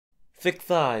Thick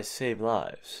thighs save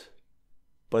lives,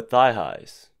 but thigh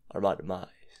highs are my demise.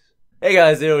 Hey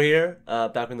guys, Zero here,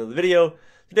 back with another video.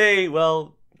 Today,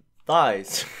 well,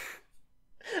 thighs.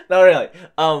 Not really.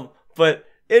 But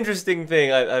interesting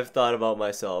thing I've thought about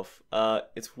myself.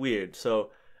 It's weird.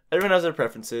 So everyone has their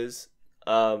preferences.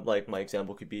 Like my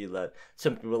example could be that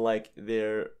some people like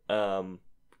their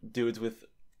dudes with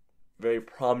very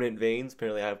prominent veins.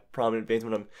 Apparently, I have prominent veins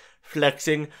when I'm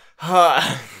flexing.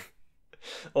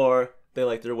 Or they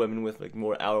like their women with like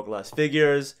more hourglass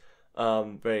figures.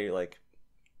 Very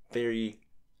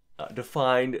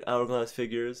defined hourglass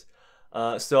figures.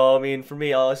 So I mean, for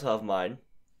me, I also have mine.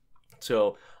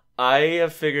 So I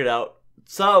have figured out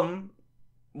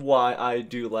why I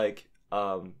do like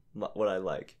what I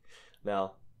like.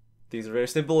 Now, these are very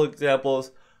simple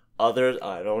examples. Others,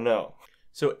 I don't know.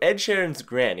 So Ed Sheeran's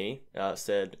granny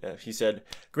said,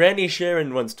 Granny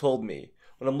Sharon once told me,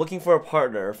 when I'm looking for a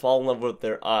partner, fall in love with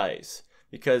their eyes,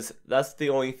 because that's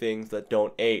the only things that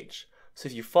don't age. So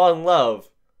if you fall in love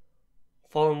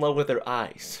with their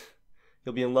eyes.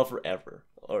 You'll be in love forever.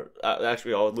 Or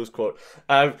actually, I'll lose quote.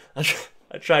 I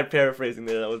tried paraphrasing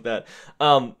there. That was bad.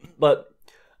 But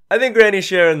I think Granny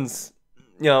Sharon's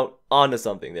onto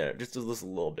something there, just a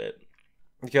little bit,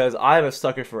 because I'm a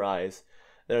sucker for eyes.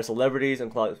 There are celebrities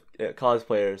and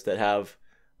cosplayers that have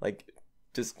like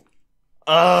just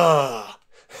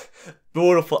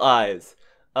beautiful eyes.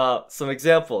 Some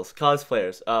examples: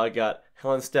 cosplayers. I got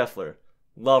Helen Steffler,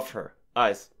 love her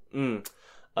eyes. Caitlin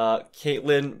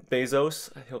Bezos,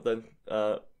 I hope that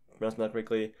pronounced that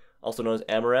correctly, also known as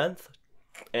Amaranth,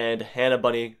 and Hannah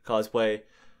Bunny cosplay.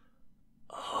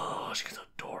 Oh, she's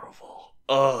adorable.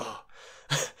 Oh.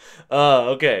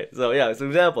 Okay, so yeah, some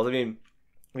examples. I mean,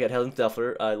 we got Helen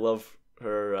Steffler. I love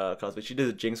her cosplay. She did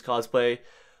a Jinx cosplay.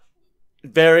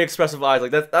 Very expressive eyes.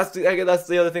 Like that's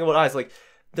the other thing about eyes. Like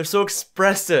they're so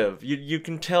expressive. You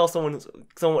can tell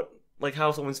somewhat like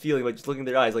how someone's feeling by just looking at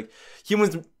their eyes. Like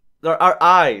humans. Our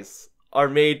eyes are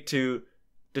made to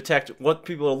detect what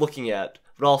people are looking at,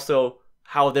 but also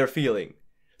how they're feeling.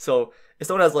 So if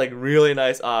someone has like really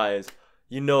nice eyes,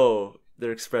 you know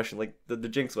their expression. Like the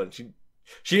Jinx one,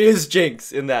 she is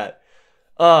Jinx in that.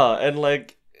 And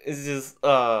like it's just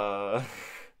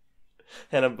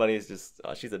Hannah Bunny is just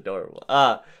she's adorable.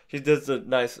 She did a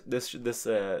nice this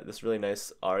really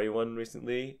nice Ari one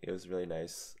recently. It was really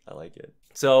nice. I like it.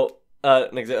 So.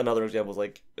 Another example is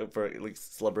like for like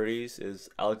celebrities is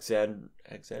Alexandra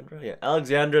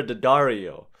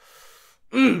Daddario.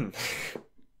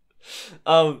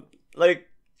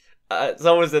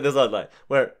 Someone said this online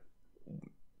where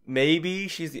maybe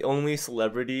she's the only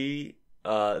celebrity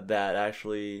that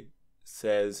actually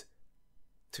says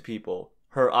to people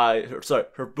her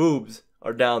boobs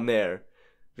are down there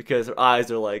because her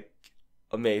eyes are like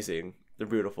amazing. They're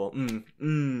beautiful.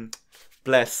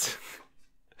 Bless.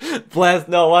 Bless,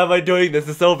 no, why am I doing this?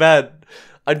 It's so bad.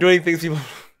 I'm doing things people...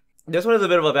 This one is a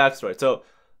bit of a backstory. So,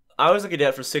 I was a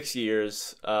cadet for 6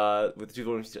 years with the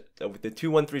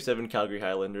 2137 Calgary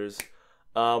Highlanders.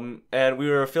 And we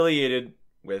were affiliated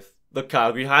with the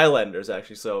Calgary Highlanders,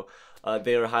 actually. So,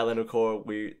 they were Highlander Corps.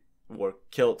 We wore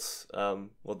kilts.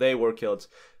 They wore kilts.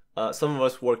 Some of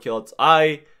us wore kilts.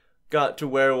 I got to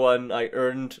wear one. I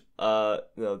earned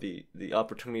the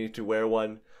opportunity to wear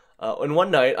one. And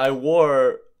one night, I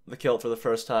wore the kilt for the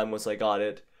first time once I got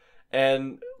it,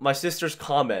 and my sister's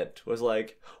comment was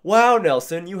like, "Wow,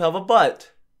 Nelson, you have a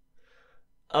butt."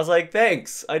 I was like,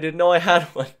 "Thanks, I didn't know I had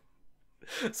one."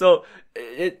 So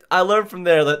I learned from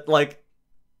there that like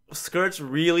skirts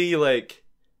really like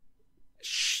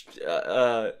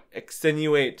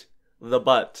extenuate the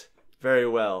butt very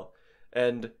well,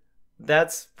 and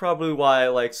that's probably why I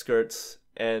like skirts,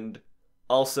 and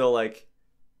also like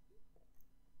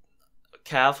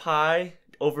calf high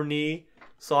over knee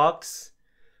socks.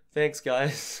 Thanks,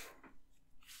 guys.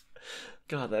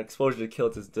 God, that exposure to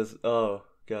kilts is just oh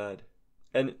god.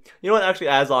 And you know what actually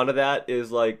adds on to that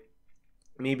is like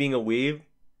me being a weeb.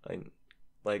 I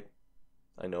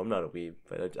know I'm not a weeb,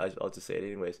 but I'll just say it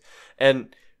anyways.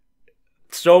 And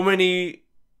so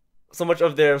much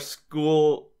of their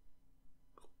school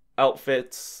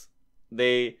outfits,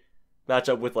 they match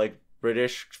up with like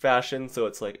British fashion, so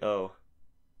it's like oh,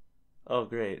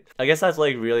 great. I guess that's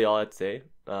like really all I'd say.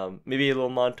 Maybe a little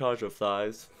montage of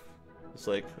thighs. It's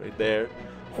like right there.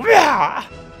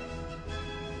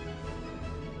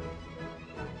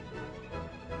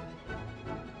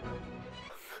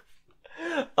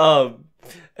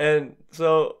 And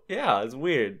so yeah, it's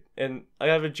weird. And I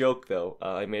have a joke though.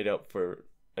 I made up for.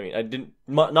 I mean, I didn't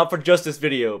not for just this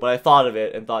video, but I thought of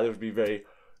it and thought it would be very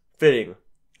fitting.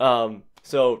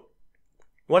 So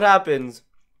what happens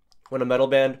when a metal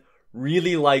band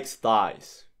really likes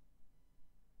thighs.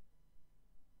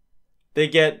 They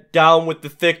get down with the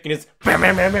thickness.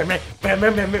 Anyways,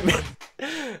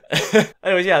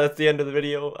 yeah, that's the end of the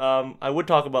video. I would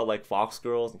talk about like fox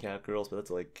girls and cat girls, but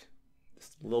that's like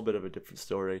just a little bit of a different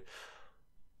story.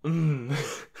 Alright,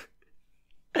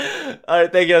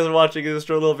 thank you guys for watching this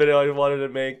short little video I wanted to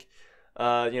make.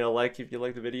 Like if you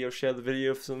like the video, share the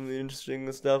video for some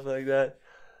interesting stuff like that.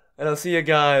 And I'll see you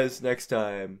guys next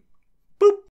time.